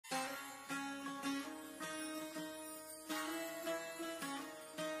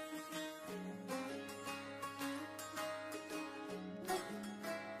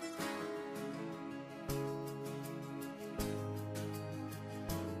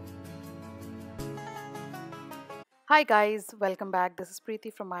Hi guys, welcome back. This is Preeti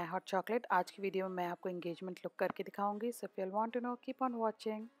from my hot chocolate. आज की video में मैं आपको एंगेजमेंट लुक करके दिखाऊंगी। So if you want to know keep on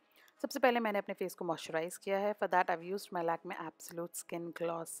watching. सबसे पहले मैंने अपने फेस को मॉइस्चराइज किया है। For that I used my Lakme absolute skin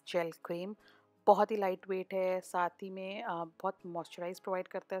gloss gel cream. बहुत ही लाइट वेट है, साथ ही में बहुत मॉइस्चराइज प्रोवाइड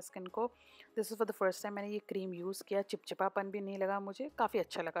करता है स्किन को। This is for the first time मैंने ये क्रीम यूज़ किया। चिपचिपापन भी नहीं लगा मुझे, काफ़ी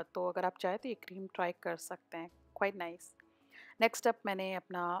अच्छा लगा। तो अगर आप चाहें तो ये क्रीम ट्राई कर सकते हैं, क्वाइट नाइस। नेक्स्ट अप मैंने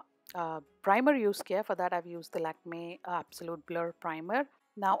अपना प्राइमर यूज़ किया। For that I use the Lakme absolute blur primer.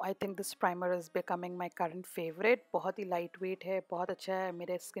 Now I think this primer is becoming my current favourite. बहुत ही लाइट वेट है, बहुत अच्छा है,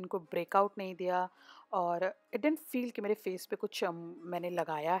 मेरे स्किन को ब्रेकआउट नहीं दिया और इट डेंट फील कि मेरे फेस पे कुछ मैंने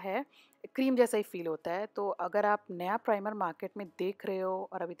लगाया है। क्रीम जैसा ही फील होता है। तो अगर आप नया प्राइमर मार्केट में देख रहे हो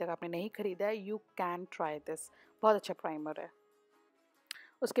और अभी तक आपने नहीं खरीदा है, यू कैन ट्राई दिस। बहुत अच्छा प्राइमर है।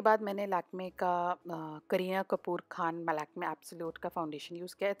 उसके बाद मैंने लैक्मे का करीना कपूर खान लैक्मे एब्सोल्यूट का फाउंडेशन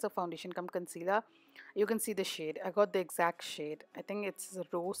यूज़ किया। It's a foundation come concealer. You can see the shade, I got the exact shade. I think it's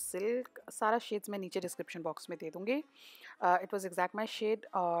rose silk. सारा शेड्स मैं नीचे डिस्क्रिप्शन बॉक्स में दे दूँगी। It was exact my shade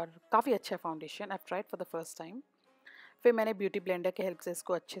और काफ़ी अच्छा foundation. I tried for the first time. फिर मैंने ब्यूटी ब्लेंडर के हेल्प से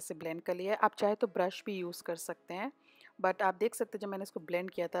इसको अच्छे से ब्लेंड कर लिया है। आप चाहे तो ब्रश भी यूज़ कर सकते हैं, बट आप देख सकते हैं जब मैंने इसको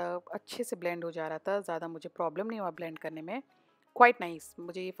ब्लेंड किया था अच्छे से ब्लेंड हो जा रहा था, ज़्यादा मुझे प्रॉब्लम नहीं हुआ ब्लेंड करने में। क्वाइट नाइस,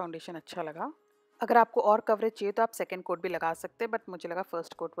 मुझे ये फाउंडेशन अच्छा लगा। अगर आपको और कवरेज चाहिए तो आप सेकंड कोट भी लगा सकते हैं, बट मुझे लगा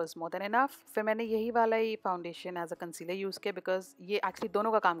first coat was more than enough. फिर मैंने यही वाला ही foundation as a concealer use किया, बिकॉज ये एक्चुअली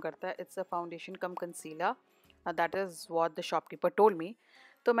दोनों का काम करता है। It's a foundation come concealer, that is what the shopkeeper told me.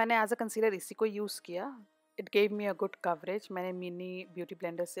 तो मैंने एज अ कंसीलर इसी को यूज़ किया। It gave me a good coverage. मैंने मिनी ब्यूटी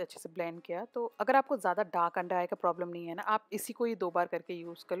ब्लेंडर से अच्छे से ब्लेंड किया। तो अगर आपको ज़्यादा डार्क अंडर आई का प्रॉब्लम नहीं है ना, आप इसी को ही 2 बार करके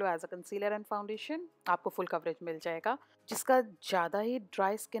यूज़ कर लो as a concealer and foundation, आपको फुल कवरेज मिल जाएगा। जिसका ज़्यादा ही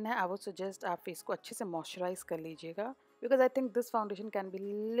ड्राई स्किन है, आई वुड सजेस्ट आप फेस को अच्छे से मॉइस्चराइज कर लीजिएगा, because I think this foundation can be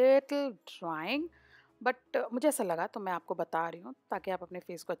little drawing. But मुझे ऐसा लगा तो मैं आपको बता रही हूँ, ताकि आप अपने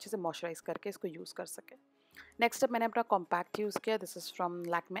फेस को अच्छे से मॉइस्चराइज करके इसको यूज़ कर सकें। नेक्स्ट अप मैंने अपना कॉम्पैक्ट यूज़ किया। This is from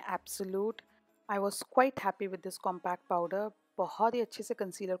Lakme absolute. I was quite happy with this compact powder. बहुत ही अच्छे से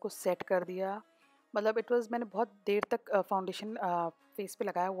कंसीलर को सेट कर दिया। मतलब इट वाज, मैंने बहुत देर तक फाउंडेशन फेस पे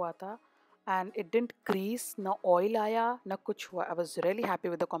लगाया हुआ था एंड इट डिडंट क्रीज, ना ऑयल आया ना कुछ हुआ। I was really happy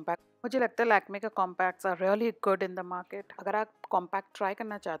with the compact. मुझे लगता है लैक्मे का compacts are really good in the market. अगर आप कॉम्पैक्ट ट्राई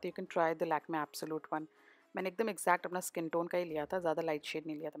करना चाहते हो, you can try the Lakme absolute one. मैंने एकदम एग्जैक्ट अपना स्किन टोन का ही लिया था, ज़्यादा लाइट शेड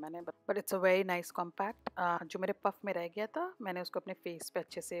नहीं लिया था मैंने, but it's a very nice compact. जो मेरे पफ में रह गया था, मैंने उसको अपने फेस पे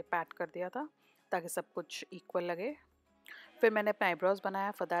अच्छे से पैट कर दिया था ताकि सब कुछ इक्वल लगे। फिर मैंने अपना आईब्रोज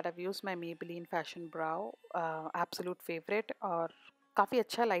बनाया। For that I use my Maybelline fashion brow, absolute favourite, और काफ़ी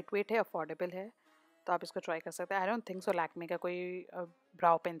अच्छा, लाइट वेट है, अफोर्डेबल है। तो आप इसको ट्राई कर सकते हैं। I don't think so Lakme का कोई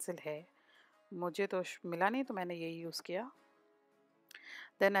ब्राउ पेंसिल है, मुझे तो मिला नहीं, तो मैंने यही यूज़ किया।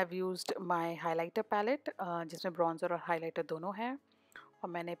 Then I used my highlighter palette, जिसमें ब्रॉन्जर और हाईलाइटर दोनों हैं। और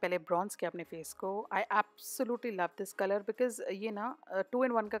मैंने पहले ब्रॉन्ज किया अपने फेस को। I absolutely love this colour, because ये ना 2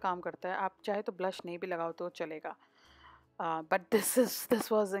 in 1 का काम करता है। आप चाहे तो ब्लश नहीं भी लगाओ तो चलेगा, but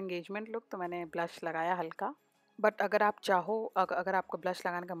this was engagement look, तो मैंने ब्लश लगाया हल्का। बट अगर आप चाहो, अगर आपको ब्लश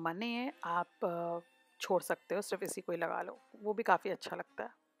लगाने का मन नहीं है, आप छोड़ सकते हो, सिर्फ इसी को ही लगा लो, वो भी काफ़ी अच्छा लगता है।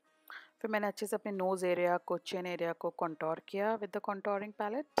 फिर मैंने अच्छे से अपने नोज़ एरिया को, चिन एरिया को कॉन्टोर किया विद द कॉन्टोरिंग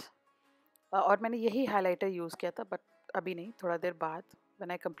पैलेट। और मैंने यही हाइलाइटर यूज़ किया था, बट अभी नहीं, थोड़ा देर बाद,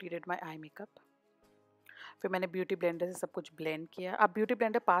 when I completed my eye makeup. फिर मैंने ब्यूटी ब्लेंडर से सब कुछ ब्लेंड किया। आप ब्यूटी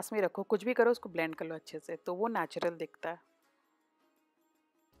ब्लेंडर पास में ही रखो, कुछ भी करो उसको ब्लेंड कर लो अच्छे से, तो वो नेचुरल दिखता है।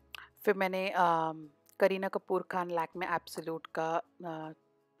 फिर मैंने करीना कपूर खान लैक्मे एब्सोल्यूट का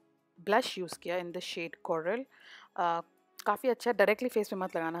ब्लश यूज़ किया इन द शेड कोरल। काफ़ी अच्छा। डायरेक्टली फेस पे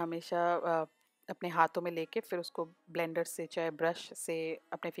मत लगाना, हमेशा अपने हाथों में लेके फिर उसको ब्लेंडर से चाहे ब्रश से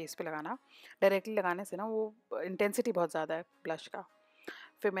अपने फेस पे लगाना। डायरेक्टली लगाने से ना वो इंटेंसिटी बहुत ज़्यादा है ब्लश का।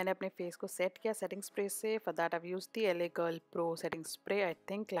 फिर मैंने अपने फेस को सेट किया सेटिंग स्प्रे से। For that I use the LA girl pro setting spray. I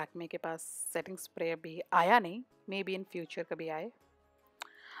think Lakme के पास सेटिंग स्प्रे अभी आया नहीं, मे बी इन फ्यूचर कभी आए।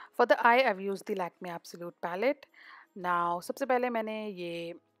 For the I I use the Lakme absolute palette. Now सबसे पहले मैंने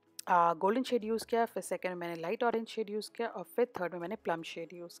ये गोल्डन शेड यूज़ किया, फिर सेकंड में मैंने लाइट ऑरेंज शेड यूज़ किया, और फिर थर्ड में मैंने प्लम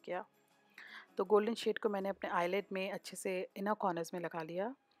शेड यूज़ किया। तो गोल्डन शेड को मैंने अपने आईलिड में अच्छे से इनर कॉर्नर्स में लगा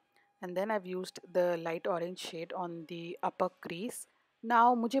लिया, and then I used the light orange shade on the upper crease.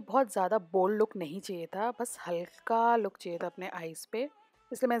 Now मुझे बहुत ज़्यादा बोल्ड लुक नहीं चाहिए था, बस हल्का लुक चाहिए था अपने आईज़ पे,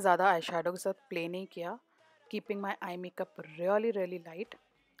 इसलिए मैं ज़्यादा आई शेडो के साथ प्ले नहीं किया, keeping my eye makeup really really light.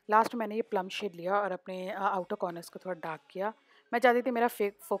 Last में मैंने ये प्लम शेड लिया और अपने आउटर कॉर्नर्स को थोड़ा डार्क किया। मैं चाहती थी मेरा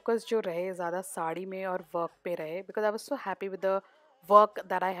फोकस जो रहे ज़्यादा साड़ी में और वर्क पे रहे, because I was so happy with the work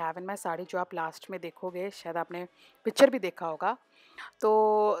that I have in माई साड़ी, जो आप लास्ट में देखोगे, शायद आपने पिक्चर भी देखा होगा। तो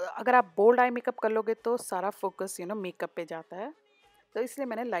अगर आप बोल्ड आई मेकअप कर लोगे तो सारा फोकस मेकअप पे जाता है, तो इसलिए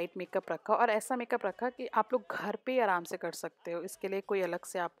मैंने लाइट मेकअप रखा और ऐसा मेकअप रखा कि आप लोग घर पे ही आराम से कर सकते हो। इसके लिए कोई अलग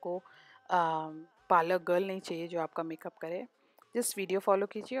से आपको पार्लर गर्ल नहीं चाहिए जो आपका मेकअप करे। जस्ट वीडियो फॉलो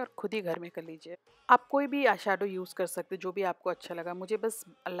कीजिए और खुद ही घर में कर लीजिए। आप कोई भी आई शेडो यूज़ कर सकते हो जो भी आपको अच्छा लगा। मुझे बस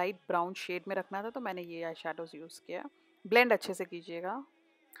लाइट ब्राउन शेड में रखना था तो मैंने ये आई शेडोज़ यूज़ किया। ब्लेंड अच्छे से कीजिएगा।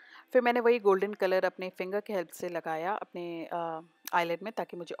 फिर मैंने वही गोल्डन कलर अपने फिंगर के हेल्प से लगाया अपने आईलिड में,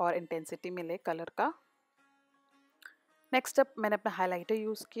 ताकि मुझे और इंटेंसिटी मिले कलर का। नेक्स्ट अप मैंने अपना हाइलाइटर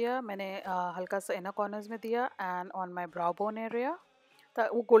यूज़ किया। मैंने हल्का सा इनर कॉर्नर्स में दिया and on my brow bone area. तो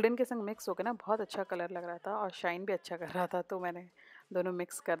वो गोल्डन के संग मिक्स होकर ना बहुत अच्छा कलर लग रहा था और शाइन भी अच्छा कर रहा था, तो मैंने दोनों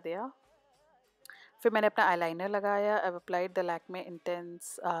मिक्स कर दिया। फिर मैंने अपना आईलाइनर लगाया। I applied the Lakme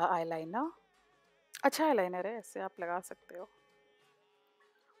intense eyeliner. अच्छा आईलाइनर है, ऐसे आप लगा सकते हो।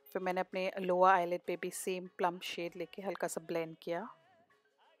 फिर मैंने अपने लोअर आईलिड पे भी सेम प्लम शेड लेके हल्का सा ब्लेंड किया।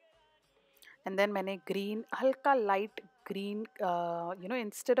 एंड देन मैंने ग्रीन, हल्का light green,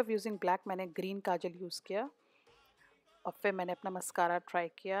 instead of using black मैंने ग्रीन काजल यूज़ किया। और फिर मैंने अपना मस्कारा ट्राई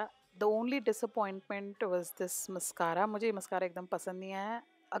किया। The only disappointment was this mascara. मुझे ये मस्कारा एकदम पसंद नहीं आया।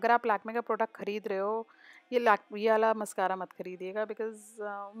 अगर आप लैक्मे का प्रोडक्ट ख़रीद रहे हो, ये वाला मस्कारा मत खरीदिएगा, बिकॉज़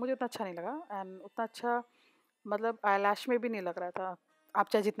मुझे उतना अच्छा नहीं लगा एंड उतना अच्छा मतलब आईलैश में भी नहीं लग रहा था। आप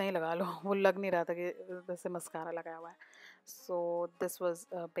चाहे जितना ही लगा लो वो लग नहीं रहा था कि जैसे मस्कारा लगाया हुआ है। So this was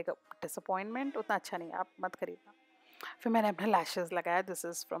big disappointment. उतना अच्छा नहीं है, आप मत खरीदना। फिर मैंने अपना लैशेस लगाया। This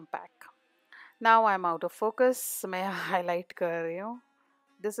is from pack. Now I am out of focus. मैं हाईलाइट कर रही हूँ।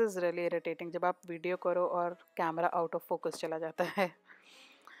 दिस इज़ रियली इरिटेटिंग जब आप वीडियो करो और कैमरा आउट ऑफ फोकस चला जाता है।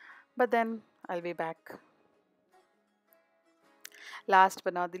 But then I will be back. Last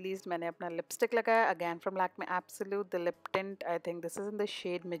but not the least मैंने अपना लिपस्टिक लगाया, again from Lakme absolute the lip tint. I think this is in the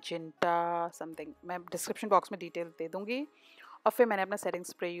shade magenta something. मैं description box में detail दे दूंगी। और फिर मैंने अपना सेटिंग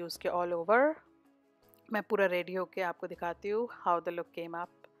स्प्रे यूज़ किया ऑल ओवर। मैं पूरा रेडी होके आपको दिखाती हूँ how the look came up.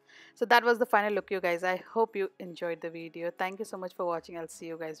 So that was the final look, you guys. I hope you enjoyed the video. Thank you so much for watching. I'll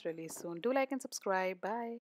see you guys really soon. Do like and subscribe. Bye.